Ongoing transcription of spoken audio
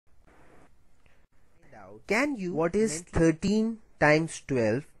Can you what is 13 times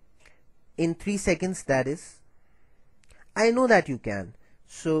 12 in 3 seconds, that is? I know that you can,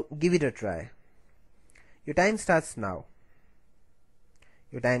 so give it a try. Your time starts now.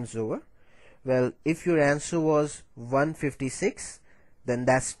 Your time's over. Well, if your answer was 156, then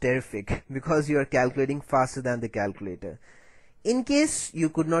that's terrific because you are calculating faster than the calculator. In case you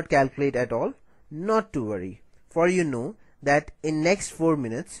could not calculate at all, not to worry, for you know that in next 4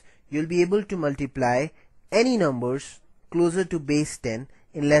 minutes you'll be able to multiply any numbers closer to base 10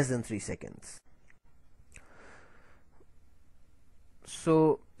 in less than 3 seconds.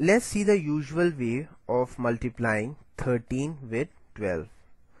 So let's see the usual way of multiplying 13 with 12.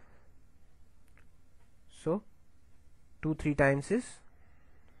 So 2 3 times is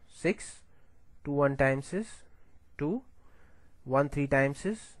 6, 2 1 times is 2, 1 3 times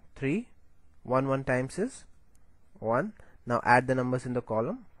is 3, 1 1 times is 1. Now add the numbers in the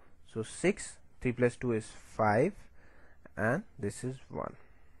column. So 6, 3 plus 2 is 5, and this is 1.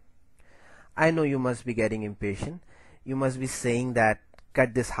 I know you must be getting impatient. You must be saying that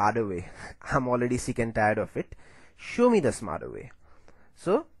cut this harder way. I'm already sick and tired of it. Show me the smarter way.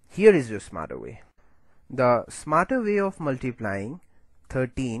 So here is your smarter way. The smarter way of multiplying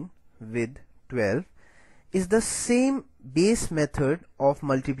 13 with 12 is the same base method of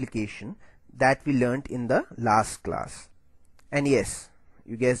multiplication that we learnt in the last class. And yes,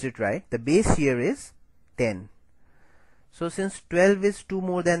 you guessed it right. The base here is 10. So since 12 is 2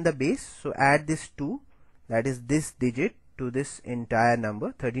 more than the base, so add this 2, that is this digit, to this entire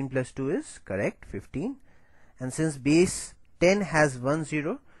number. 13 plus 2 is correct, 15. And since base 10 has 1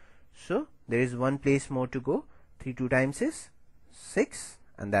 0, so there is one place more to go. 3 2 times is 6,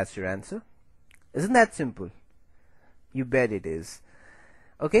 and that's your answer. Isn't that simple? You bet it is.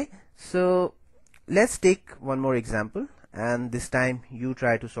 Okay, so let's take one more example, and this time you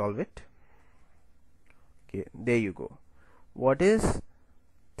try to solve it. Okay, there you go. What is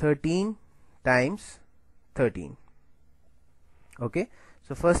 13 times 13? Okay,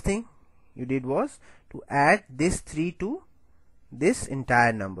 so first thing you did was to add this 3 to this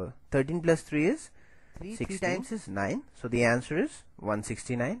entire number. 13 plus 3 is 3. 3 times is 9. So the answer is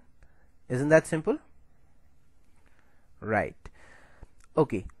 169. Isn't that simple? Right.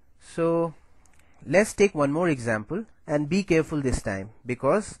 Okay, so let's take one more example, and be careful this time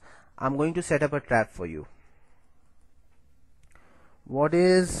because I'm going to set up a trap for you. What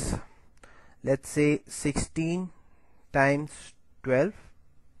is, let's say, 16 times 12?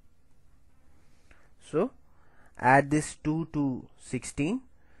 So add this 2 to 16.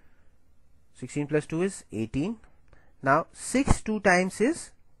 16 plus 2 is 18. Now 6 2 times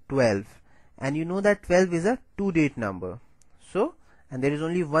is 12, and you know that 12 is a 2-digit number. So, and there is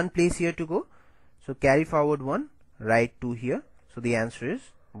only one place here to go, so carry forward 1, write 2 here. So the answer is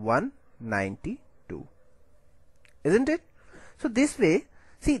 192. Isn't it? So this way,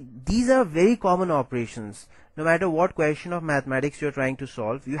 see, these are very common operations. No matter what question of mathematics you're trying to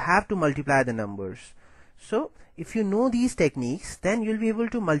solve, you have to multiply the numbers. So if you know these techniques, then you'll be able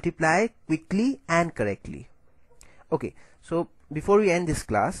to multiply quickly and correctly. Okay, so before we end this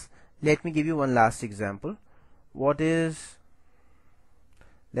class, let me give you one last example. What is,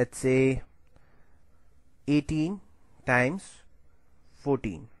 let's say, 18 times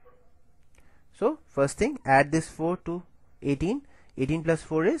 14? So first thing, add this 4 to 18. 18 plus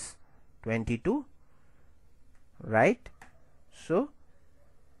 4 is 22, right? So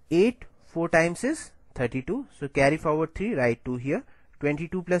 8 4 times is 32. So carry forward 3, write 2 here.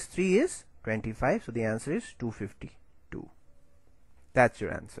 22 plus 3 is 25. So the answer is 252. That's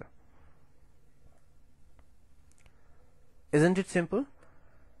your answer. Isn't it simple?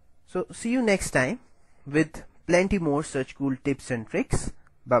 So see you next time with plenty more such cool tips and tricks.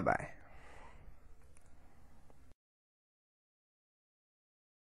 Bye bye.